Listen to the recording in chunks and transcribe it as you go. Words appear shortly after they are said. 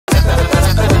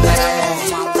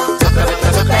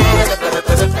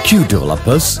Q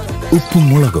Developers, Uppum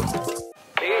Mulakum.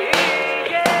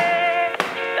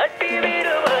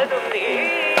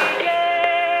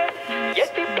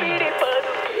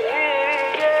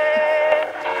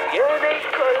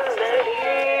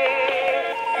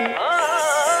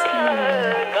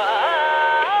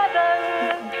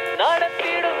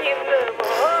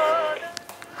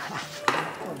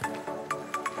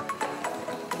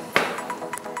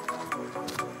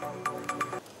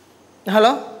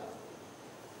 Hello?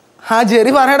 हाँ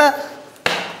Jerry പറയടാ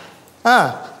ആ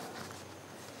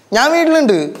ഞാൻ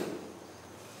വീട്ടിലുണ്ട്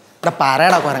എടാ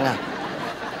പറയടാ കൊരങ്ങ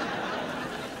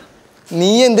നീ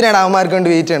എന്തിനാണ് അവന്മാർക്ക്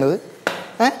വേണ്ടി വെയിറ്റ് ചെയ്യണത്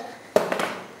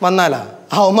വന്നാലാ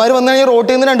അവന്മാർ വന്നാൽ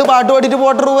റോട്ടിൽ നിന്ന് 2 പാട്ട് പാടിയിട്ട്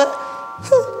പോട്ടെ റൂപ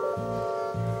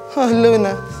അല്ല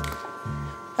പിന്നെ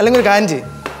അല്ലെങ്കിൽ ഒരു കാര്യം ചെയ്യും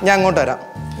ഞാൻ അങ്ങോട്ട് വരാം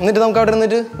എന്നിട്ട് നമുക്ക് അവിടെ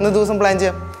നിന്നിട്ട് ഇന്നത്തെ ദിവസം പ്ലാൻ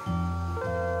ചെയ്യാം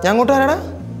ഞാൻ അങ്ങോട്ട് വരാടാ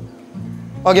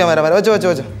ഓക്കെ വരാം വരാം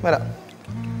വെച്ചോ വരാം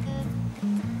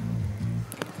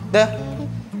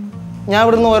ഞാൻ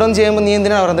ഇവിടെ നിന്ന് ഓരോന്ന് ചെയ്യുമ്പോൾ നീ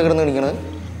എന്തിനാണ് അവിടെ കിടന്ന് കാണിക്കണത്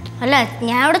അല്ല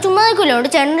ഞാൻ അവിടെ ചുമ്മാ നിൽക്കില്ല അവിടെ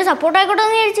ചേട്ടൻ്റെ സപ്പോർട്ട് ആയിക്കോട്ടെ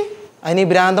എന്ന് വിചാരിച്ചു അതിന് ഈ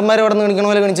ഭ്രാന്തന്മാർ അവിടെ നിന്ന് കാണിക്കണ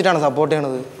പോലെ കാണിച്ചിട്ടാണ് സപ്പോർട്ട്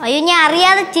ചെയ്യണത് അയ്യോ ഞാൻ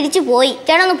അറിയാതെ തിരിച്ചു പോയി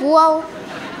ചേട്ടൻ ഒന്ന് പോവാവോ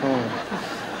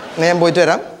ഞാൻ പോയിട്ട്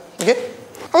വരാം ഓക്കെ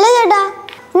അല്ല ചേട്ടാ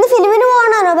ഇന്ന് ഫിലിമിന്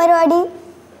പോകണോ പരിപാടി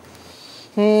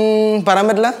പറയാൻ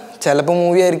പറ്റില്ല ചിലപ്പോൾ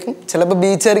മൂവി ആയിരിക്കും ചിലപ്പോൾ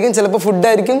ബീച്ച് ആയിരിക്കും ചിലപ്പോൾ ഫുഡ്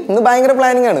ആയിരിക്കും ഇന്ന് ഭയങ്കര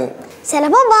പ്ലാനിങ് ആണ്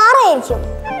ചിലപ്പോൾ ബാറായിരിക്കും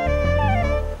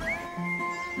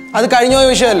അത് കഴിഞ്ഞ പോയ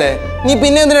വിഷയമല്ലേ നീ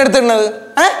പിന്നെ എന്തിനാ എടുത്തിടണത്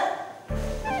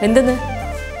എന്തെന്ന്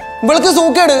ഇവൾക്ക്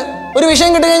സൂക്കേട് ഒരു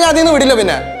വിഷയം കിട്ടി കഴിഞ്ഞാൽ അതിൽ നിന്ന് വിടില്ല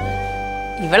പിന്നെ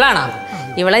ഇവളാണോ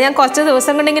ഇവളെ ഞാൻ കുറച്ച്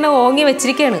ദിവസം കൊണ്ട് ഇങ്ങനെ ഓങ്ങി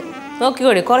വെച്ചിരിക്കുകയാണ്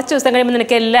നോക്കിക്കോടി കുറച്ച് ദിവസം കഴിയുമ്പോൾ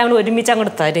നിനക്ക് എല്ലാം കൂടി ഒരുമിച്ച്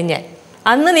അങ്ങോട്ട് തരും ഞാൻ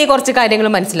അന്ന് നീ കുറച്ച് കാര്യങ്ങൾ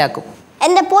മനസ്സിലാക്കും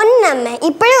എന്റെ പൊന്നമ്മ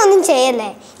ഇപ്പോഴും ഒന്നും ചെയ്യല്ലേ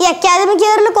ഈ അക്കാദമിക്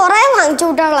ഇയറിൽ കുറെ വാങ്ങിച്ചു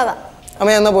കൂട്ടാനുള്ളതാ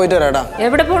അമ്മ എന്നാ പോയിട്ട് വരാടാ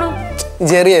എവിടെ പോണു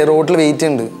ജെറിയെ റോട്ടിൽ വെയിറ്റ്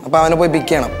ഉണ്ട് അപ്പൊ അവനെ പോയി പിക്ക്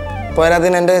ചെയ്യണം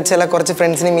പോരാതിന് എന്റെ ചില കുറച്ച്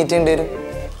ഫ്രണ്ട്സിനെ മീറ്റ് ചെയ്യേണ്ടി വരും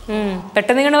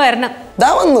പെട്ടെന്ന് ഇങ്ങനെ വരണം ദാ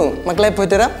വന്നു മക്കളെ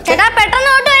പോയിട്ട് വരാം ചേട്ടാ പെട്ടെന്ന്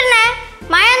ഓട്ട് വരണേ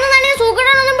മഴ ഒന്നും തന്നെ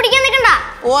സൂക്കടൊന്നും പിടിക്കാൻ നിൽക്കണ്ട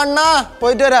ഓ അണ്ണാ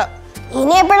പോയിട്ട് വരാം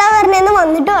ഇനി എപ്പോഴാ വരണേന്ന്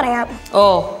വന്നിട്ട് പറയാം ഓ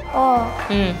ഓ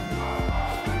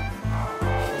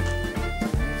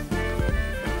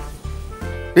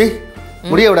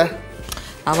മുടിയെവിടെ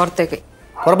പുറത്തേക്ക്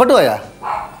പുറപ്പെട്ടു പോയാ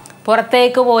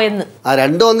പുറത്തേക്ക് പോയെന്ന് ആ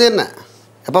രണ്ടും ഒന്ന് തന്നെ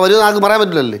എപ്പോൾ വരുമെന്ന് ആർക്കും പറയാൻ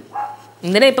പറ്റില്ലല്ലേ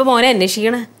എന്തിനാ ഇപ്പൊ മോനെ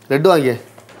അന്വേഷിക്കണേ ലഡ്ഡു വാങ്ങിയേ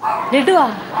ലഡുവാ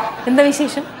എന്താ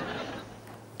വിശേഷം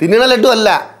തിന്നണ ലഡ്ഡു അല്ല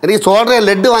എനിക്ക് സോഡ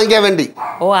ലഡ്ഡു വാങ്ങിക്കാൻ വേണ്ടി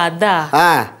ഓ അതാ ആ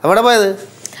എവിടെ പോയത്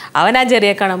അവനാ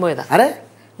ജെറിയെ കാണാൻ പോയതാ അരെ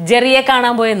ജെറിയെ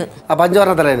കാണാൻ പോയെന്ന് ആ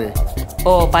പഞ്ചവർണ്ണ തലേന്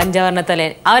ഓ പഞ്ചവർണ്ണ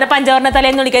തലേൻ അവനെ പഞ്ചവർണ്ണ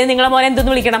തലേന്ന് വിളിക്കാതെ നിങ്ങളെ മോനെ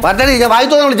എന്തെന്ന് വിളിക്കണം പറ്റടി ഞാൻ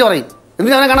വായിത്തോന്ന് വിളിച്ചു പറയും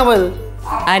എന്തിനാ അവനെ കാണാൻ പോയത്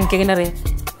എനിക്കെങ്ങനെ അറിയാം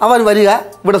അവൻ വരിക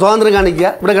ഇവിടെ സ്വാതന്ത്ര്യം കാണിക്കുക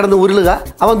ഇവിടെ കിടന്ന് ഉരുളുക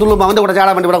അവൻ തുള്ളുമ്പോൾ അവൻ്റെ കൂടെ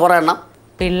ചാടാൻ വേണ്ടി ഇവിടെ കുറേ എണ്ണം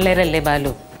പിള്ളേരല്ലേ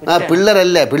ബാലു ആ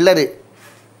പിള്ളേരല്ലേ പിള്ളേര്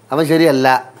അവൻ ശരിയല്ല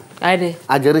ആര്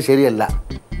ആ ജെറി ശരിയല്ല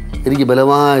എനിക്ക്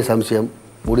ബലമായ സംശയം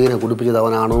മുടിയനെ കുടിപ്പിച്ചത്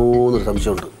അവനാണോ എന്നൊരു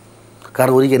സംശയമുണ്ട്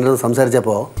കാരണം ഒരിക്കൽ എന്നോട്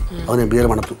സംസാരിച്ചപ്പോൾ അവനെ ബിയർ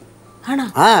മണത്തു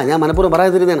ആ ഞാൻ മനഃപൂർവ്വം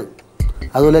പറയാതിരുന്നതാണ്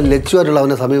അതുപോലെ ലക്ഷ്യമായിട്ടുള്ള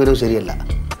അവൻ്റെ സമീപനവും ശരിയല്ല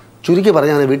ചുരുക്കി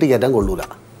പറഞ്ഞാൽ അവനെ വീട്ടിൽ കയറ്റാൻ കൊള്ളൂല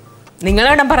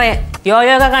നിങ്ങളോടും പറയാ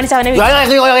യോയോഗ കാണിച്ച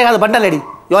അവനെ അത് പണ്ടല്ലേടി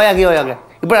യോയാക്കി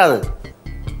ഇപ്പോഴത്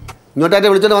ഇങ്ങോട്ടായിട്ട്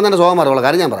വിളിച്ചോണ്ട് വന്നെ സ്വഭാവം മാറുള്ള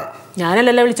കാര്യം ഞാൻ പറയാം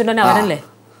ഞാനല്ലല്ലോ വിളിച്ചോണ്ടോ അവനല്ലേ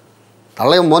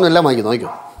തള്ളയും മോനും എല്ലാം വാങ്ങിക്കും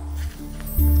നോക്കിയോ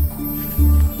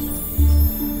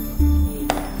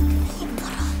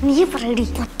നീ പറയടി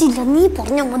പറ്റില്ല നീ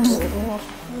പറഞ്ഞാ മതി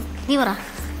നീ പറ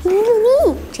നീ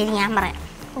ശരി ഞാൻ പറയാം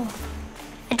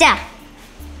അച്ഛാ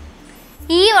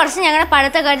ഈ വർഷം ഞങ്ങളുടെ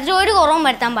പഠിത്ത കാര്യത്തിൽ ഒരു കുറവും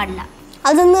വരുത്താൻ പാടില്ല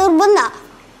അത് നിർബന്ധ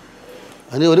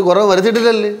അതിന് ഒരു കുറവ്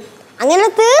വരുത്തിയിട്ടില്ലല്ലേ അങ്ങനെ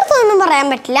തീർത്തൊന്നും പറയാൻ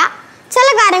പറ്റില്ല ചില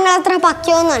കാര്യങ്ങൾ അത്ര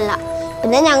പക്യമൊന്നുമല്ല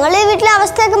പിന്നെ ഞങ്ങൾ ഈ വീട്ടിലെ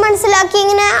അവസ്ഥയൊക്കെ മനസ്സിലാക്കി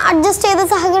ഇങ്ങനെ അഡ്ജസ്റ്റ് ചെയ്ത്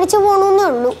സഹകരിച്ച് പോകണമെന്നേ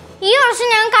ഉള്ളൂ ഈ വർഷം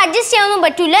ഞങ്ങൾക്ക് അഡ്ജസ്റ്റ് ചെയ്യാനൊന്നും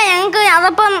പറ്റില്ല ഞങ്ങൾക്ക്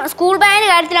അതപ്പം സ്കൂൾ ബാഗിൻ്റെ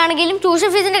കാര്യത്തിലാണെങ്കിലും ട്യൂഷൻ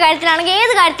ഫീസിൻ്റെ കാര്യത്തിലാണെങ്കിലും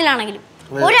ഏത് കാര്യത്തിലാണെങ്കിലും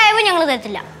ഒരു അയവും ഞങ്ങൾ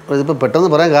തരത്തില്ല ഇതിപ്പോൾ പെട്ടെന്ന്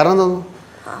പറയാൻ കാരണം തോന്നുന്നു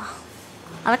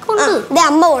അതൊക്കെ ഉണ്ട് ഇതേ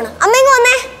അമ്മ പോണ് അമ്മ ഇങ്ങ്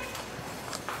വന്നേ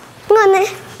വന്നേ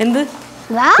എന്ത്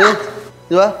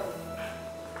വാ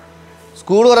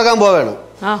സ്കൂൾ തുറക്കാൻ പോവുകയാണ്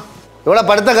ഇവിടെ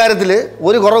പഠിത്ത കാര്യത്തിൽ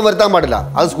ഒരു കുറവ് വരുത്താൻ പാടില്ല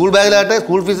അത് സ്കൂൾ ബാഗിലാവട്ടെ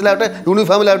സ്കൂൾ ഫീസിലാവട്ടെ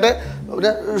യൂണിഫോമിലാവട്ടെ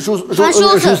പിന്നെ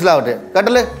ഷൂസിലാവട്ടെ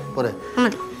കേട്ടല്ലേ പോരെ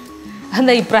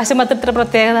എന്താ ഇപ്രാവശ്യം മാത്രം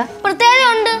പ്രത്യേകത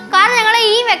ഉണ്ട് കാരണം ഞങ്ങളെ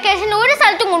ഈ വെക്കേഷനിൽ ഒരു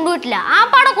സ്ഥലത്തും കൊണ്ടുപോയിട്ടില്ല ആ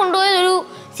പാടെ കൊണ്ടുപോയത് ഒരു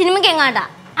സിനിമയ്ക്ക് എങ്ങാട്ടാ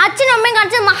അച്ഛനും അമ്മയും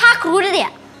കാണിച്ചത് മഹാക്രൂരതയാ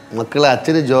മക്കളെ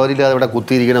അച്ഛന് ജോലിയില്ലാതെ ഇവിടെ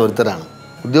കുത്തിയിരിക്കുന്ന ഒരുത്തരാണ്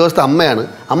ഉദ്യോഗസ്ഥ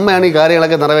അമ്മയാണ് ഈ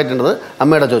കാര്യങ്ങളൊക്കെ നിറവേറ്റേണ്ടത്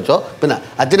അമ്മയുടെ ചോദിച്ചോ പിന്നെ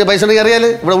അച്ഛന് പൈസ ഉണ്ടെങ്കിൽ അറിയാല്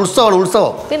ഇവിടെ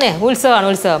ഉത്സവം പിന്നെ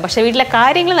ഉത്സവം പക്ഷെ വീട്ടിലെ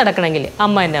കാര്യങ്ങൾ നടക്കണമെങ്കിൽ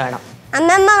അമ്മ തന്നെ വേണം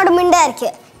അമ്മ അവിടെ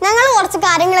മിണ്ടായിരിക്കും ഞങ്ങൾ കുറച്ച്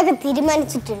കാര്യങ്ങളൊക്കെ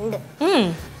തീരുമാനിച്ചിട്ടുണ്ട്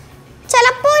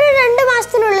ചിലപ്പോ ഒരു 2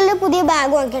 മാസത്തിനുള്ളിൽ പുതിയ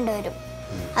ബാഗ് വാങ്ങിക്കേണ്ടി വരും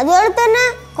അതുപോലെ തന്നെ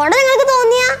കുട നിങ്ങൾക്ക്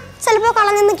തോന്നിയാ ചിലപ്പോ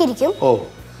കളഞ്ഞെന്നൊക്കെ ഇരിക്കും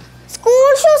സ്കൂൾ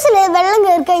ഷൂസ് ജ്യൂസിൽ വെള്ളം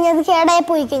കയറി കഴിഞ്ഞാൽ അത് കേടായി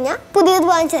പോയി കഴിഞ്ഞാൽ പുതിയത്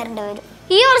വാങ്ങിച്ചു തരേണ്ടി വരും.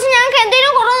 ഈ വർഷം ഞങ്ങൾക്ക്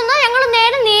എന്തെങ്കിലും കുറവെന്നാൽ ഞങ്ങൾ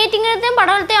നേരെ നീറ്റിങ്ങനത്തെയും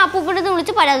പടവലത്തെയും അപ്പൂപ്പിടത്തും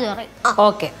വിളിച്ച് പരാതി പറയും.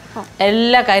 ഓക്കെ,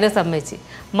 എല്ലാ കാര്യവും സമ്മതിച്ച്.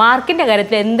 മാർക്കിന്റെ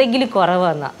കാര്യത്തിൽ എന്തെങ്കിലും കുറവ്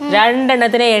വന്നാൽ 2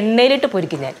 എണ്ണത്തിനെ എണ്ണയിലിട്ട്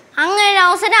പൊരിക്കും ഞാൻ. അങ്ങനെ ഒരു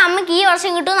അവസരം അമ്മക്ക് ഈ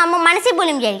വർഷം കിട്ടുമെന്ന് അമ്മ മനസ്സിൽ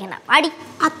പോലും വിചാരിക്കണം. അടി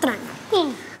അത്ര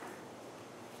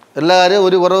എല്ലാ കാര്യവും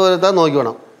ഒരു കുറവ് വരുത്താൻ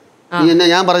നോക്കിക്കണം. പിന്നെ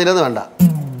ഞാൻ പറഞ്ഞില്ലെന്ന് വേണ്ട.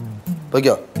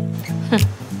 ഓക്കെയോ?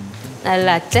 നല്ല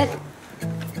അച്ഛൻ.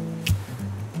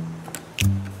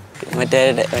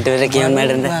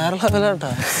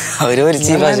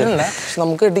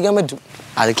 നമുക്ക് കെട്ടിക്കാൻ പറ്റും.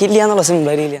 അതൊക്കെ ഇല്ലാന്നുള്ള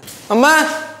സിമ്പിളറിയില്ല. അമ്മ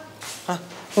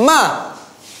അമ്മ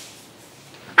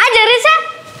ആ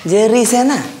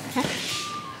ജെറീസേനാ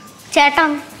ചേട്ടാ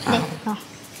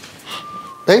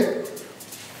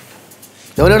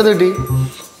എവനെടുത്ത് കിട്ടി?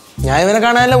 ഞാൻ ഇവനെ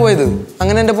കാണാനല്ല പോയത്.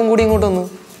 അങ്ങനെ എൻ്റെ ഒപ്പം കൂടി ഇങ്ങോട്ട് വന്നു.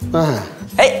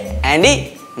 ആന്റി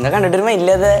എന്താ കണ്ടിട്ടൊരു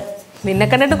ഇല്ലാതെ? നിന്നെ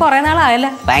കണ്ടിട്ട് കുറെ നാളായല്ല.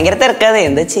 ഭയങ്കര തിരക്കാതെ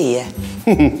എന്താ ചെയ്യാ?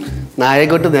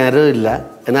 നായക്കൊട്ട് നേരവും ഇല്ല.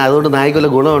 എന്നാൽ അതുകൊണ്ട് നായക്കുള്ള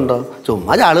ഗുണമുണ്ടോ?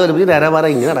 ചുമ്മാ ചാള് വരുമ്പോൾ നേരെ പറ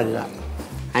ഇങ്ങനെ നടക്കുക.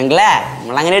 അങ്കിളേ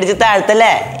നമ്മളങ്ങനെ അടിച്ച്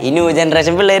താഴ്ത്തല്ലേ. ഈ ന്യൂ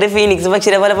ജനറേഷൻ പിള്ളേര് ഫീനിക്സ്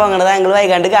പക്ഷിയെ പോലെ പൊങ്ങണത് അങ്കിൾ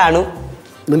വൈകാണ്ട് കാണും.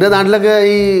 നിന്റെ നാട്ടിലൊക്കെ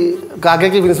ഈ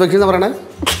കാക്കയ്ക്ക് ഫീനിക്സ് പക്ഷി എന്ന് പറയണേ?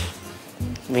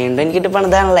 വീണ്ടും എനിക്കിട്ട്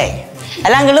പണിതാണല്ലേ.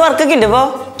 അല്ല അങ്കിള് വർക്കൊക്കെ ഉണ്ട് ഇപ്പോ?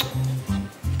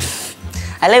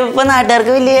 അല്ല ഇപ്പൊ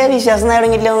നാട്ടുകാർക്ക് വലിയ വിശ്വാസം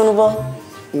നേടങ്ങില്ല തോന്നുന്നു.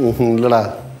 ഇല്ലടാ,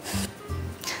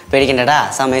 പേടിക്കണ്ടടാ,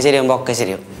 സമയം ശരിയാകുമ്പോ ഒക്കെ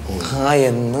ശരിയാവും.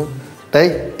 എന്ന്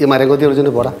ഈ മരം കൊത്തി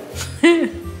വിളിച്ചോണ്ട് പോടാ.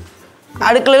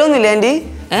 അടുക്കളയിലൊന്നുമില്ല ആന്റി?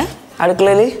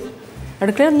 അടുക്കളയില്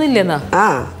അടുക്കളയൊന്നും ഇല്ലെന്നാ? ആ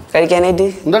കഴിക്കാനായിട്ട്.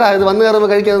 എന്താടാ ഇത് വന്ന് കയറുമ്പോ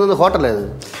കഴിക്കാൻ ഹോട്ടലേ ഇത്?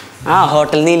 ആ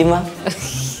ഹോട്ടൽ നീലിമ.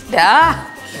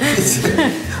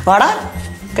 വാടാ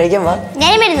കഴിക്കാൻ വാ.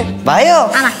 വായോ.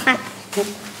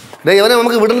 ഇവനെ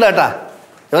നമുക്ക് വിടണ്ട കേട്ടാ.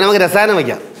 ഇവനെ നമുക്ക് രസായനം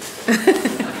വയ്ക്കാം.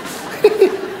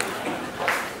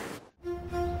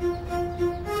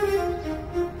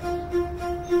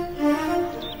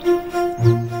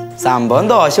 സംഭവം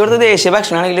ദോശ കൊടുത്ത ദേശീയ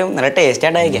ഭക്ഷണമാണെങ്കിലും നല്ല ടേസ്റ്റ്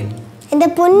ആയിട്ട് കഴിക്കാൻ. എന്റെ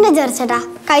പൊന്ന് ചെറുച്ചേട്ടാ,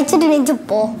 കഴിച്ചിട്ട് എനിക്ക്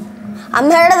പോ.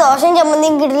 അമ്മയുടെ ദോശയും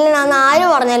ചമ്മന്തിയും കിട്ടില്ലെന്നാന്ന് ആര്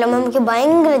പറഞ്ഞാലും അമ്മക്ക്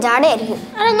ഭയങ്കര ജാടയായിരിക്കും.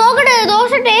 നോക്കട്ടെ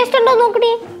ദോശ ടേസ്റ്റ് ഉണ്ടോ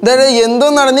നോക്കട്ടെ. എന്തോ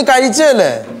നടന്ന്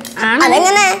കഴിച്ചല്ലേ?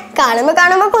 അതെങ്ങനെ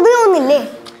കാണുമ്പോ കൊതുക് തോന്നില്ലേ?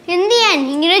 എന്ത് ചെയ്യാൻ,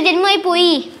 ഇങ്ങനെ ജന്മമായി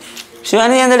പോയി.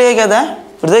 ശിവാനി ഞാൻ എന്താ കഴിക്കാതെ?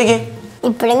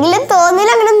 ഇപ്പോഴെങ്കിലും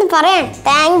തോന്നില്ല അങ്ങനെ ഒന്ന് പറയാൻ.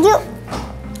 Thank you.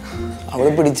 അവള്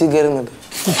പിടിച്ചു കയറുന്നുണ്ട്.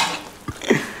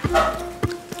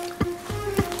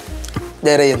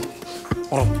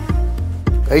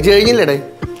 കഴിച്ചു കഴിഞ്ഞില്ലേ?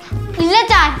 ഇല്ല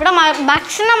ഇവിടെ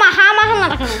ഭക്ഷണ മഹാമഹം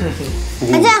നടക്കണം.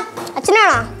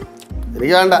 അച്ഛനാണോ?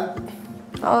 എനിക്ക് വേണ്ട.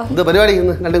 എന്ത് പരിപാടി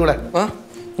രണ്ടും കൂടെ?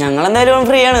 ഞങ്ങൾ എന്തായാലും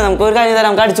ഫ്രീ ആണ്. നമുക്ക് ഒരു കാര്യം തരാം.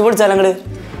 നമുക്ക് അടിച്ചു പൊളിച്ചാൽ അങ്ങോട്ട്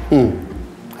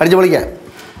അടിച്ചു പൊളിക്കാം.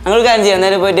 ഞങ്ങൾ കാര്യം ചെയ്യാം.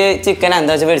 എന്തായാലും പോയിട്ട് ചിക്കൻ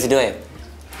എന്താ വെച്ചാൽ മേടിച്ചിട്ട് പോയോ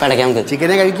പടയ്ക്കാം. നമുക്ക്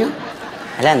ചിക്കനെ കഴിക്കും.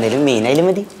 അല്ല എന്തായാലും മീനായാലും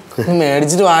മതി.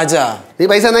 മേടിച്ചിട്ട് വാച്ചാ. നീ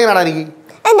പൈസ എന്തെങ്കിലും എനിക്ക്?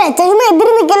 എന്റെ അച്ഛൻ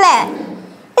എതിര് നിക്കല്ലേ.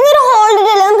 ഇതൊരു ഹോളിഡേ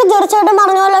അല്ലേ, നമുക്ക് തീർച്ചയായിട്ടും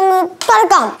പറഞ്ഞ പോലെ അങ്ങ്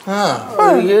കളിക്കാം.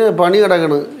 എനിക്ക് പണി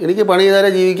കിടക്കണ്. എനിക്ക് പണി ചെയ്താലേ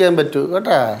ജീവിക്കാൻ പറ്റൂ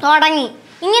കേട്ടാ. തുടങ്ങി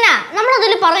ഇങ്ങനെ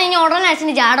നമ്മളതിൽ പറഞ്ഞു കഴിഞ്ഞാൽ ഉടനെ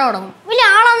അച്ഛന് ജാട തുടങ്ങും. വലിയ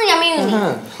ആളാന്ന് ഞമ്മ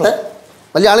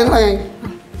വലിയ ആളുകളാ ഞാൻ.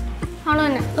 ആള്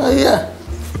തന്നെ. അയ്യാ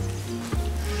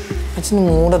അച്ഛന്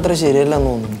മൂഡ് അത്ര ശരിയല്ലെന്ന്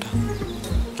തോന്നുന്നുണ്ട്.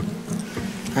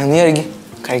 നീ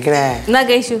കഴിക്കണേ എന്നാ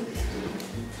കഴിച്ചു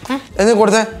എന്ന്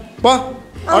കൊടുത്തേ പോ.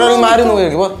 അവിടെ മാറി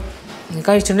നോക്കി പോ.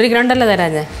 കഴിച്ചോണ്ടിരിക്കണുണ്ടല്ലോ തരാ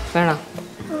ഞാൻ. വേണോ?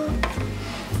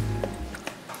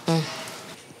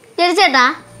 ചേട്ടാ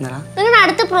നിങ്ങളുടെ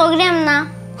അടുത്ത പ്രോഗ്രാം എന്നാ?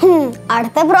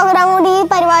 അടുത്ത പ്രോഗ്രാം കൂടി ഈ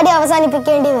പരിപാടി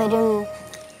അവസാനിപ്പിക്കേണ്ടി വരും.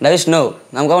 വിഷ്ണു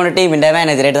നമുക്ക് നമ്മുടെ ടീമിന്റെ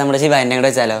മാനേജറായിട്ട് നമ്മുടെ ശിവാനെ കൂടെ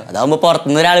വെച്ചാലോ? അതാവുമ്പോ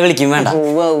പുറത്തുനിന്ന് ഒരാൾ വിളിക്കും വേണ്ട.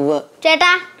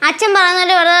 ചേട്ടാ അച്ഛൻ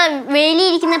പറയുന്ന പോലെ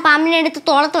വെയിലിരിക്കുന്ന പാമ്പിനെ എടുത്ത്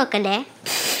തോളത്ത് വെക്കല്ലേ?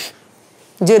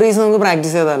 ജെറീസ് നമുക്ക്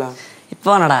പ്രാക്ടീസ് ചെയ്താലോ? ഇപ്പൊ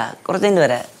വേണടാ, കുറച്ച്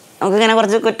വരെ നമുക്ക് ഇങ്ങനെ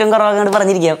കുറച്ച് കുറ്റം കുറവൊക്കെ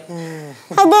പറഞ്ഞിരിക്കാം.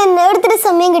 അത് തന്നെ എടുത്തിട്ട്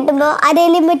സമയം കിട്ടുമ്പോ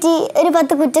ആരേലും പറ്റി ഒരു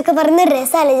 10 കുറ്റൊക്കെ പറഞ്ഞ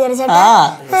രസല്ലേ ചെറുച്ചേട്ടാ?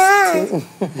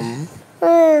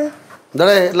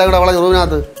 എന്താടേ എല്ലാം കൂടെ അവളെ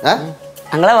റൂമിനകത്ത്?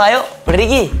 ഞങ്ങളെ വായോ ഇവിടെ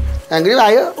ഇരിക്കേ. എങ്കിലും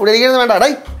വായോ ഇവിടെ ഇരിക്കുന്നത് വേണ്ട. അടേ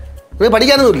നീ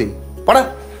പഠിക്കാനൊന്നുമില്ലേ? പടാ.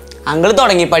 അങ്കിള്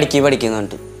തുടങ്ങി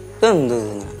പഠിക്കുന്നുണ്ട്. എന്ത്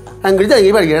അങ്കിളിച്ച് നീ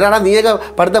പഠിക്കടാ. നീയൊക്കെ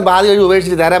പഠിത്തം പാതി കഴിഞ്ഞ്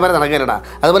ഉപേക്ഷിച്ച് നേരെ പേരെ നടക്കാനടാ.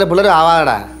 അതുപോലെ പിള്ളേർ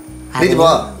ആവാടാ.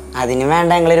 പോ. അതിന് വേണ്ട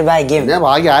ഞങ്ങളൊരു ഭാഗ്യം. ഞാൻ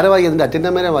ഭാഗ്യം ആരെ ഭാഗ്യം? നിന്റെ അച്ഛൻ്റെ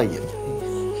അമ്മേനെ ഭാഗ്യം.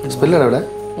 സ്മെല്ലാണ് അവിടെ.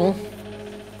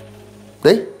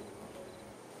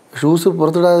 ഷൂസ്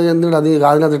പുറത്തിടാതെ എന്തിനാ നീ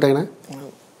കാതിനകത്ത് ഇട്ടേക്കണേ?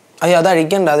 അയ്യോ അത്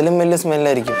അഴിക്കണ്ട, അതിലും വലിയ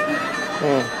സ്മെല്ലായിരിക്കും.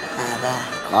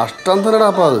 കഷ്ടം തന്നെടാ.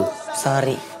 അപ്പൊ അത്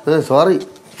സോറി സോറി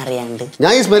അറിയാണ്ട്.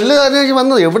 ഞാൻ ഈ സ്മെല്ല് അന്വേഷിച്ച്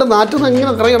വന്നത് എവിടെ നാട്ടിൽ നിന്ന്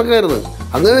ഇങ്ങനെ കറങ്ങി കിടക്കായിരുന്നു.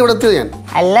 അങ്ങനെ ഇവിടെ എത്തിയത് ഞാൻ.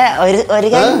 അല്ല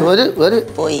ഒരു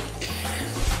പോയി.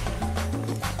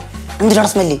 എന്തിനാ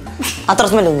സ്മെല്ല്? അത്ര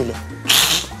സ്മെല്ലൊന്നുമില്ല.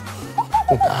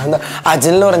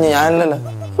 അച്ഛനല്ലേ പറഞ്ഞു, ഞാനല്ലല്ലോ.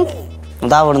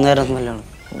 അതാ അവിടുന്ന് വേറെ സ്മെല്ലാണ്.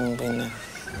 പിന്നെ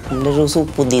എൻ്റെ ജ്യൂസ്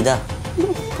പുതിയതാ.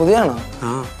 പുതിയാണോ? ആ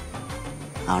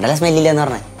അതുകൊണ്ടല്ല സ്മെല്ലില്ലെന്ന്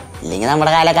പറഞ്ഞേ. ഇല്ലെങ്കിൽ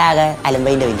നമ്മുടെ കാലൊക്കെ ആകെ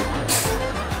അലമ്പൈൻ്റെ വലിയ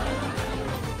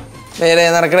വേറെ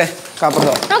നടക്കണേ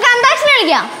കാപ്പത്തോ. നമുക്ക് അന്താക്ഷരി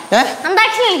കളിക്കാം.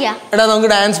 അന്താക്ഷരി കളിക്കാം. എടാ നമുക്ക്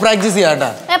ഡാൻസ് പ്രാക്ടീസ് ചെയ്യാം കേട്ടാ.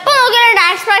 എപ്പോ നോക്കിയാലും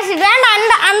ഡാൻസ് പ്രാക്ടീസ് വേണ്ട.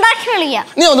 അന്താക്ഷരി കളിക്കാം.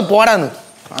 നീ ഒന്ന് പോടാന്ന്.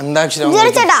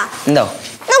 അന്താക്ഷരി ചേട്ടാ എന്തോ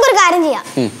നമുക്കൊരു കാര്യം ചെയ്യാം.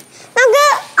 നമുക്ക്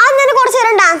ആദ്യം കുറച്ചു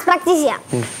നേരം ഡാൻസ് പ്രാക്ടീസ് ചെയ്യാം.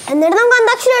 എന്നിട്ട് നമുക്ക്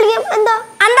അന്താക്ഷരി കളിക്കാം. എന്താ?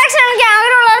 അന്താക്ഷരി കളിക്കാൻ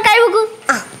ആഗ്രഹമുള്ളവർ കൈവെക്കൂ.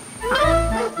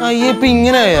 അയ്യേ ഇപ്പൊ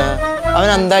ഇങ്ങനെയാ. അവൻ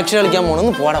അന്താക്ഷരി കളിക്കാൻ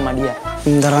പോണെന്ന് പോടാ. മടിയാ.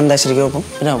 എന്താ അന്താക്ഷരിക്ക് ഒപ്പം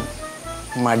പിന്നെ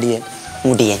മടിയൻ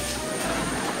മുടിയൻ.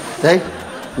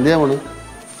 എന്തിയാ പോണു?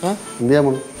 എന്തിയാ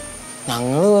പോണു?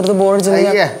 ഞങ്ങള് വെറുതെ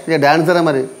ബോർഡ്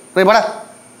ഡാൻസർമാര്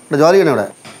ജോലി ചെയ്യണേ ഇവിടെ.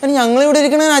 ഞങ്ങൾ ഇവിടെ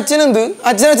ഇരിക്കണ അച്ഛനെന്ത്?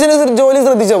 അച്ഛന് ജോലി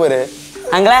ശ്രദ്ധിച്ചോ പോരെ?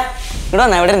 അങ്കളെ ഇവിടെ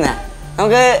വന്നാ ഇവിടെ ഇരുന്നാ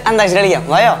നമുക്ക് അന്താക്ഷരി കളിക്കാം.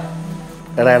 വായോ.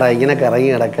 എടാ ഇങ്ങനെയൊക്കെ ഇറങ്ങി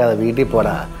കിടക്കാതെ വീട്ടിൽ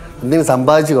പോടാ. എന്തെങ്കിലും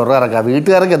സമ്പാദിച്ച് കുറേ ഇറക്കാം.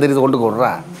 വീട്ടുകാർക്ക് എന്തെങ്കിലും കൊണ്ട്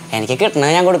കൊടുറാ. എനിക്ക്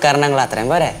കിട്ടണത് ഞാൻ കൊടുക്കാറുണ്ട് ഞങ്ങൾ. അത്രയും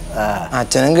പോരെ.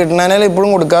 അച്ഛനും കിട്ടണേലേ ഇപ്പോഴും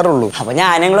കൊടുക്കാറുള്ളൂ. അപ്പൊ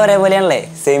ഞാൻ ഞങ്ങൾ ഒരേപോലെയാണല്ലേ?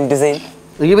 Same to same.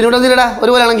 എനിക്ക് പിന്നെ ഇവിടെ എന്തിനാ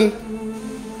ഒരുപോലെ ആണെങ്കിൽ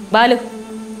ബാലു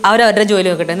അവരവരുടെ ജോലി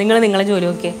നോക്കട്ടെ. നിങ്ങൾ നിങ്ങളെ ജോലി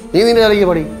നോക്കിയേ. നീ നിന്റെ ജോലിക്ക്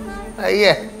പോടി.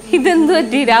 അയ്യേ ഇതെന്ത്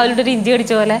പറ്റി? രാവിലെ ഒരു ഇഞ്ചി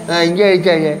അടിച്ച പോലെ. ഇഞ്ചി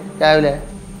കഴിച്ചേ രാവിലെ.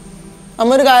 അമ്മ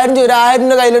ഒരു കാര്യം ചെയ്യും. 1000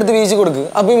 രൂപ കയ്യിലെടുത്ത് വീശി കൊടുക്ക്.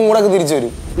 അപ്പൊ ഈ മൂടൊക്കെ തിരിച്ചു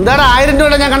വരും. എന്താണ് 1000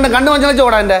 രൂപ ഞാൻ കണ്ടു മനസ്സിലാക്കി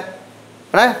ഓടാ. എൻ്റെ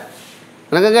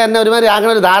നിനക്കൊക്കെ എന്നെ ഒരുമാതിരി ആക്കണ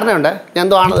ഒരു ധാരണയുണ്ട്. ഞാൻ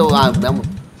എന്തോ ആണ്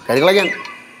കഴികളൊക്കെ.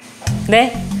 ദേ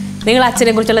നിങ്ങൾ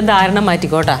അച്ഛനെ കുറിച്ചുള്ള ധാരണ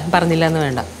മാറ്റിക്കോട്ടാ. പറഞ്ഞില്ല എന്ന്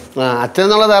വേണ്ട. അച്ഛൻ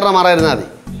എന്നുള്ള ധാരണ മാറായിരുന്നാൽ മതി.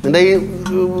 നിന്റെ ഈ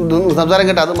സംസാരം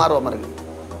കേട്ടോ അത് മാറുവാൻ പറഞ്ഞു.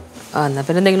 എന്നാ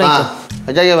പിന്നെ എന്തെങ്കിലും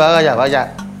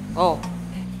ഓ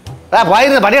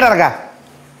പോയിരുന്ന പടിയുടെ ഇറക്കാം.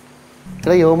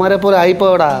 എടാ യുവമാരെ പോലെ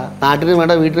ആയിപ്പോടാ. നാട്ടിനും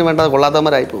വേണ്ട വീട്ടിനും വേണ്ട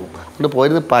കൊള്ളാത്തവന്മാരായിപ്പോവും. എന്നിട്ട്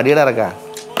പോയിരുന്ന് പടിയുടെ ഇറക്കാം.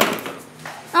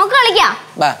 നമുക്ക് കളിക്കാം.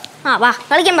 വാ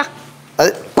കളിക്കാം. വാ അത്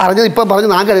പറഞ്ഞത് ഇപ്പം പറഞ്ഞു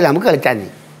നാ കളിയില്ല. നമുക്ക് കളിക്കാൻ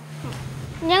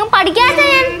ഞങ്ങൾ പഠിക്കാത്ത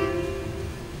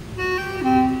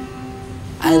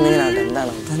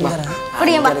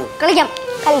കളിക്കാം.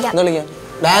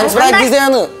 ഡാൻസ് പ്രാക്ടീസ്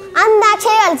ചെയ്യാന്ന്.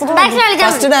 അന്താക്ഷരി കളിച്ചിട്ട്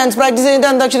ഫസ്റ്റ് ഡാൻസ് പ്രാക്ടീസ് ചെയ്തിട്ട്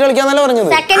അന്താക്ഷരി കളിക്കാന്നല്ല പറഞ്ഞത്.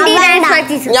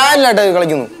 ഞാനില്ല കേട്ടോ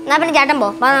കളിക്കുന്നു. ചേട്ടൻ പോ.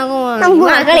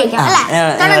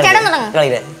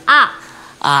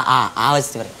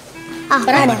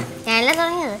 ഞാനല്ലേ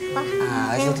തുടങ്ങിയത്.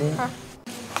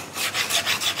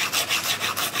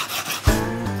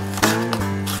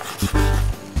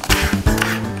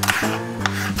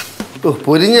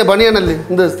 പൊരിഞ്ഞ പണിയാണല്ലേ.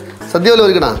 എന്ത് സദ്യ പോലെ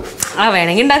ഒരുക്കണ?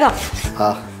 വേണമെങ്കിൽ ഉണ്ടാക്കാം.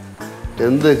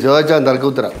 എന്ത് ചോദിച്ചാൽ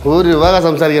തർക്കുത്തരം. ഒരു വക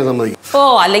സംസാരിക്കാൻ സമ്മതിക്കും.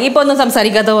 അല്ലെങ്കിൽ ഇപ്പൊ ഒന്നും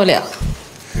സംസാരിക്കാത്ത പോലെയാ.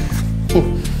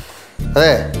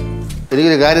 അതെ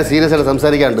എനിക്കൊരു കാര്യം സീരിയസ് ആയിട്ട്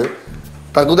സംസാരിക്കാണ്ട്.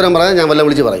 തർക്കുത്തരം പറയാൻ ഞാൻ വല്ല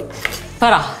വിളിച്ച് പറയും.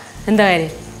 പറ എന്താ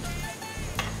കാര്യം?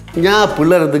 ഞാൻ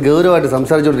പിള്ളേരടുത്ത് ഗൗരവമായിട്ട്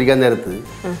സംസാരിച്ചുകൊണ്ടിരിക്കാൻ നേരത്ത്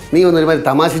നീ ഒന്ന് ഒരുമാതിരി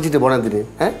തമാശിച്ചിട്ട് പോണെന്തിന്?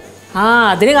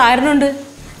 അതിന് കാരണമുണ്ട്.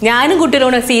 ഞാനും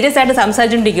കുട്ടികളോട് സീരിയസ് ആയിട്ട്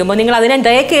സംസാരിച്ചുകൊണ്ടിരിക്കുമ്പോൾ നിങ്ങൾ അതിനെ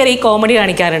ദയക്കേറി കോമഡി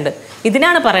കാണിക്കാറുണ്ട്.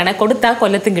 ഇതിനാണ് പറയണേ കൊടുത്താൽ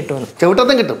കൊല്ലത്തും കിട്ടുമെന്ന്.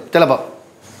 ചവിട്ടത്തും കിട്ടും ചിലപ്പോൾ.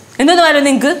 എന്തോന്ന് പറയാം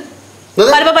നിങ്ങൾക്ക്?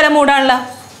 പലപ്പോൾ പല മൂടാണല്ലോ.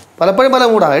 പലപ്പോഴും പല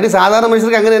മൂടാ. എടി സാധാരണ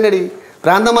മനുഷ്യർക്ക് അങ്ങനെ തന്നെ അടി.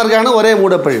 ഭ്രാന്തന്മാർക്കാണ് ഒരേ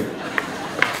മൂഡ് എപ്പോഴും.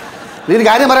 നീ ഒരു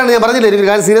കാര്യം പറയണ്ട. ഞാൻ പറഞ്ഞില്ലേ എനിക്ക്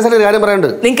കാര്യം സീരിയസ് ആയിട്ട് ഒരു കാര്യം പറയാനുണ്ട്.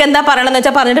 നിങ്ങൾക്ക് എന്താ പറയണമെന്ന്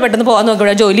വെച്ചാൽ പറഞ്ഞിട്ട് പെട്ടെന്ന് പോകാൻ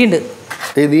നോക്കിവിടെ ജോലിയുണ്ട്.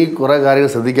 നീ കുറേ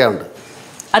കാര്യങ്ങൾ ശ്രദ്ധിക്കാറുണ്ട്.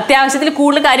 അത്യാവശ്യത്തിൽ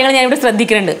കൂടുതൽ കാര്യങ്ങൾ ഞാൻ ഇവിടെ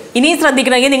ശ്രദ്ധിക്കുന്നുണ്ട്. ഇനിയും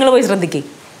ശ്രദ്ധിക്കണമെങ്കിൽ നിങ്ങൾ പോയി ശ്രദ്ധിക്കും.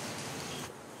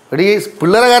 എടി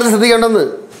പിള്ളേരെ കാര്യം ശ്രദ്ധിക്കേണ്ടെന്ന്.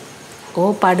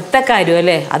 പഠിത്ത കാര്യം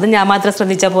അല്ലേ? അത് ഞാൻ മാത്രം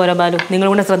ശ്രദ്ധിച്ചാൽ പോരാ ബാലു. നിങ്ങൾ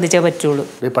കൂടെ ശ്രദ്ധിച്ചേ പറ്റുള്ളൂ.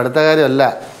 ഈ പഠിത്ത കാര്യമല്ല.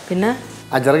 പിന്നെ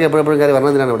ആ ചെറുക്ക് എപ്പോഴെപ്പോഴും കാര്യം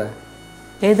പറഞ്ഞതിനാണ് ഇവിടെ.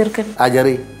 ഏതെടുക്കൻ? ആ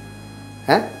ചെറി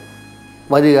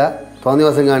വരിക,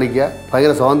 തോന്നിവാസം കാണിക്കുക,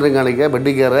 ഭയങ്കര സ്വാതന്ത്ര്യം കാണിക്കുക,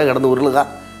 ബെഡിൽ കയറുക, കിടന്ന് ഉരുളുക.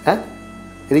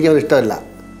 എനിക്കവന് ഇഷ്ടമല്ല.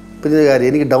 പിന്നെ ഒരു കാര്യം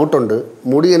എനിക്ക് ഡൗട്ടുണ്ട്.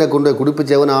 മുടിയനെ കൊണ്ട്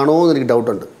കുടിപ്പിച്ചവനാണോ എന്ന് എനിക്ക്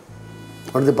ഡൗട്ടുണ്ട്.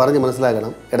 അവിടുത്തെ പറഞ്ഞ്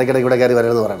മനസ്സിലാക്കണം. ഇടയ്ക്കിടയ്ക്ക് ഇവിടെ കയറി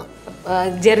വരണമെന്ന് പറയണം.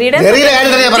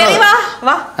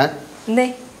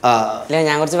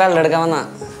 ഞാൻ കുറച്ച് വെള്ളം എടുക്കാൻ വന്നാ.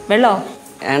 വെള്ളോ?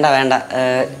 വേണ്ട വേണ്ട,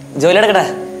 ജോലി എടുക്കട്ടെ.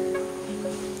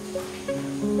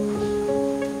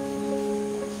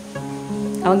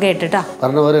 അവൻ കേട്ടിട്ടാ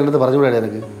പറഞ്ഞ പോലെ എടുത്ത് പറഞ്ഞുകൂടെ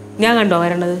എനിക്ക്? ഞാൻ കണ്ടോ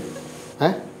വരണത്?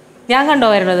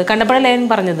 കണ്ടപ്പോഴല്ലേ ഞാൻ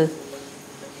പറഞ്ഞത്.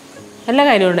 എല്ലാ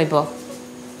കാര്യമുണ്ടോ ഇപ്പോൾ?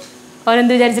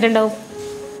 അവനെന്ത് വിചാരിച്ചിട്ടുണ്ടാവും?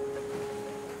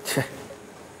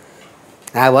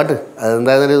 പാട്ട്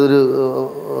അതെന്തായാലും ഒരു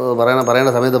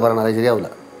പറയേണ്ട സമയത്ത് പറയണം. അത് ശരിയാവില്ല.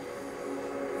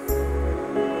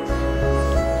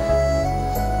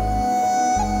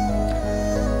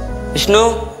 വിഷ്ണു,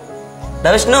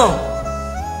 വിഷ്ണു,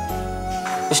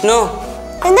 വിഷ്ണു,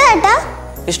 എന്താ ചേട്ടാ?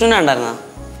 വിഷ്ണുവിനെ ഉണ്ടായിരുന്നാ?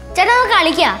 ചേട്ടാ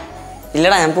കളിക്കാ?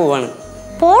 ഇല്ലടാ ഞാൻ പോവാണ്.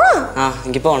 പോണോ?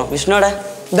 എനിക്ക് പോകണം. വിഷ്ണുവിടെ?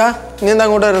 നീ എന്താ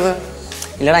അങ്ങോട്ട് വരുന്നത്?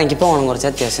 ഇല്ലടാ എനിക്ക് പോകണം, കുറച്ച്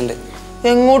അത്യാവശ്യമുണ്ട്.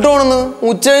 എങ്ങോട്ട് പോണെന്ന്?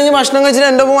 ഉച്ച കഴിഞ്ഞ് ഭക്ഷണം കഴിച്ചിട്ട്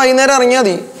എൻ്റെ ഒപ്പം വൈകുന്നേരം ഇറങ്ങിയാൽ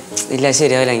മതി. ഇല്ല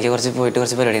ശരിയാവില്ല, എനിക്ക് പോയിട്ട്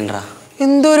കുറച്ച് പരിപാടി ഉണ്ടാ.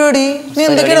 എന്തോ പരിപാടി? നീ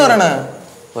എന്തൊക്കെയാണ് പറയണേ?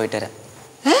 പോയിട്ട് വരാം.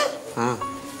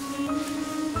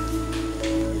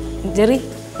 ജെറി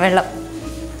വെള്ളം.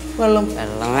 വെള്ളം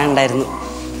വേണ്ടായിരുന്നു.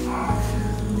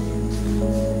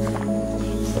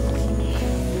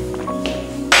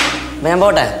 ഞാൻ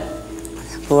പോട്ടെ,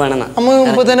 പോവാണെന്നാ. അമ്മ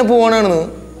ഇപ്പൊ തന്നെ പോവാണെന്ന്.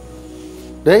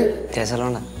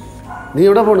 നീ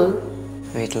എവിടെ പോണ്?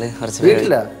 വീട്ടില്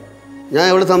വീട്ടില്ല. ഞാൻ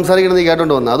ഇവിടെ സംസാരിക്കണം നീ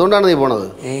കേട്ടോണ്ട് വന്നത്, അതുകൊണ്ടാണ് നീ പോണത്.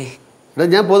 എടാ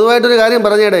ഞാൻ പൊതുവായിട്ടൊരു കാര്യം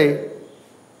പറഞ്ഞേടേ,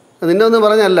 നിന്നെ ഒന്നും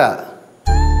പറഞ്ഞല്ല.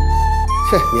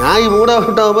 ഞാൻ ഈ മൂടെ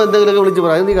ഔട്ടാകുമ്പോൾ എന്തെങ്കിലുമൊക്കെ വിളിച്ച്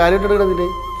പറയാം. നീ കാര്യമായിട്ട് കിടന്നില്ലേ?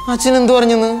 അച്ഛൻ എന്ത്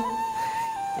പറഞ്ഞെന്ന്?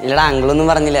 ഇല്ലടാ, അങ്കിളൊന്നും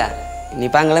പറഞ്ഞില്ല.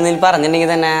 ഇനിയിപ്പോൾ അങ്കിൾ എന്തെങ്കിലും പറഞ്ഞിട്ടുണ്ടെങ്കിൽ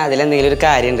തന്നെ അതിലെന്തെങ്കിലും ഒരു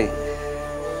കാര്യമുണ്ട്.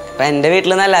 ഇപ്പം എൻ്റെ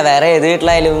വീട്ടിൽ നിന്നല്ല, വേറെ ഏത്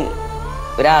വീട്ടിലായാലും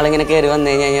ഒരാളിങ്ങനെ കയറി വന്നു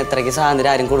കഴിഞ്ഞാൽ അത്രയ്ക്ക്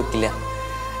സ്വാതന്ത്ര്യം ആരും കൊടുക്കില്ല.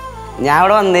 ഞാൻ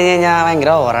അവിടെ വന്നു കഴിഞ്ഞാൽ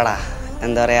ഭയങ്കര ഓവറാടാ.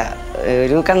 എന്താ പറയുക,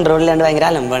 ഒരു കൺട്രോളില്ലാണ്ട് ഭയങ്കര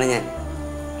അലമ്പാണ് ഞാൻ.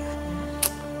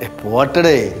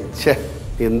 പോട്ടടേ,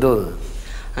 എന്തോ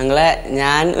അങ്ങളെ,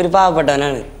 ഞാൻ ഒരു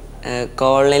പാവപ്പെട്ടവനാണ്,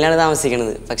 കോളനിയിലാണ്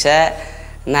താമസിക്കുന്നത്. പക്ഷേ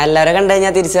നല്ലവരെ കണ്ടു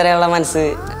കഴിഞ്ഞാൽ തിരിച്ചറിയാനുള്ള മനസ്സ്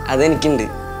അതെനിക്കുണ്ട്.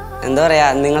 എന്താ പറയുക,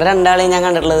 നിങ്ങൾ രണ്ടാളെയും ഞാൻ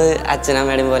കണ്ടിട്ടുള്ളത്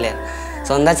അച്ഛനമ്മയുടെയും പോലെയാണ്,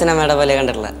 സ്വന്തം അച്ഛനമ്മയുടെ പോലെ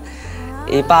കണ്ടിട്ടുള്ളത്.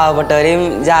 ഈ പാവപ്പെട്ടവരെയും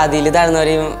ജാതിയിൽ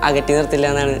താഴ്ന്നവരെയും അകറ്റി നിർത്തില്ല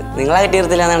എന്നാണ്, നിങ്ങൾ അകറ്റി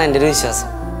നിർത്തില്ല എന്നാണ് എൻ്റെ ഒരു വിശ്വാസം.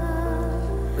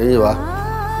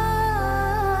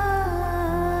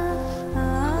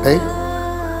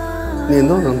 നീ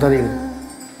എന്തോ സംസാരിക്കണം?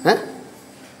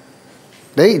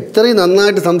 ഇത്രയും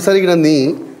നന്നായിട്ട് സംസാരിക്കണം നീ,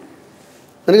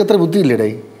 നിനക്ക് എത്ര ബുദ്ധിയില്ലേ ഡേ?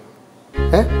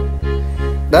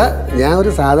 ഞാൻ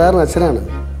ഒരു സാധാരണ അച്ഛനാണ്.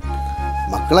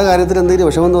 മക്കളെ കാര്യത്തിൽ എന്തെങ്കിലും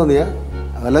വിഷമം തോന്നിയാൽ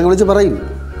അതെല്ലാം വിളിച്ച് പറയും.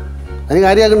 അതിന്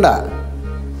കാര്യമാക്കണ്ട.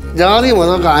 ജാതി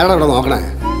മതമൊക്കെ ആരുടെ ഇവിടെ നോക്കണേ?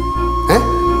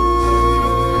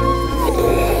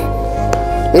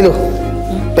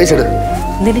 പൈസ എടു,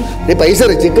 പൈസ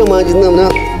ചിക്കൻ വാങ്ങിച്ച് അവനെ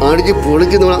അടിച്ച്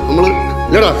പൊളിച്ച് നമ്മൾ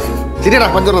ഇല്ലടാ. ശരിയടാ,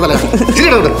 പഞ്ചറ തല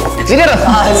ശരിയടാ.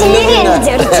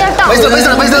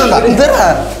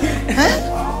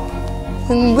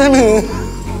 എന്താണ്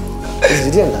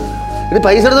ശരിയണ്ട?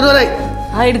 പൈസ എടുത്തിട്ട്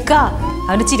എടുക്കാ,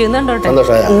 അവന് ചിരിയുന്നുണ്ടോട്ടെ.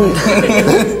 സന്തോഷമായ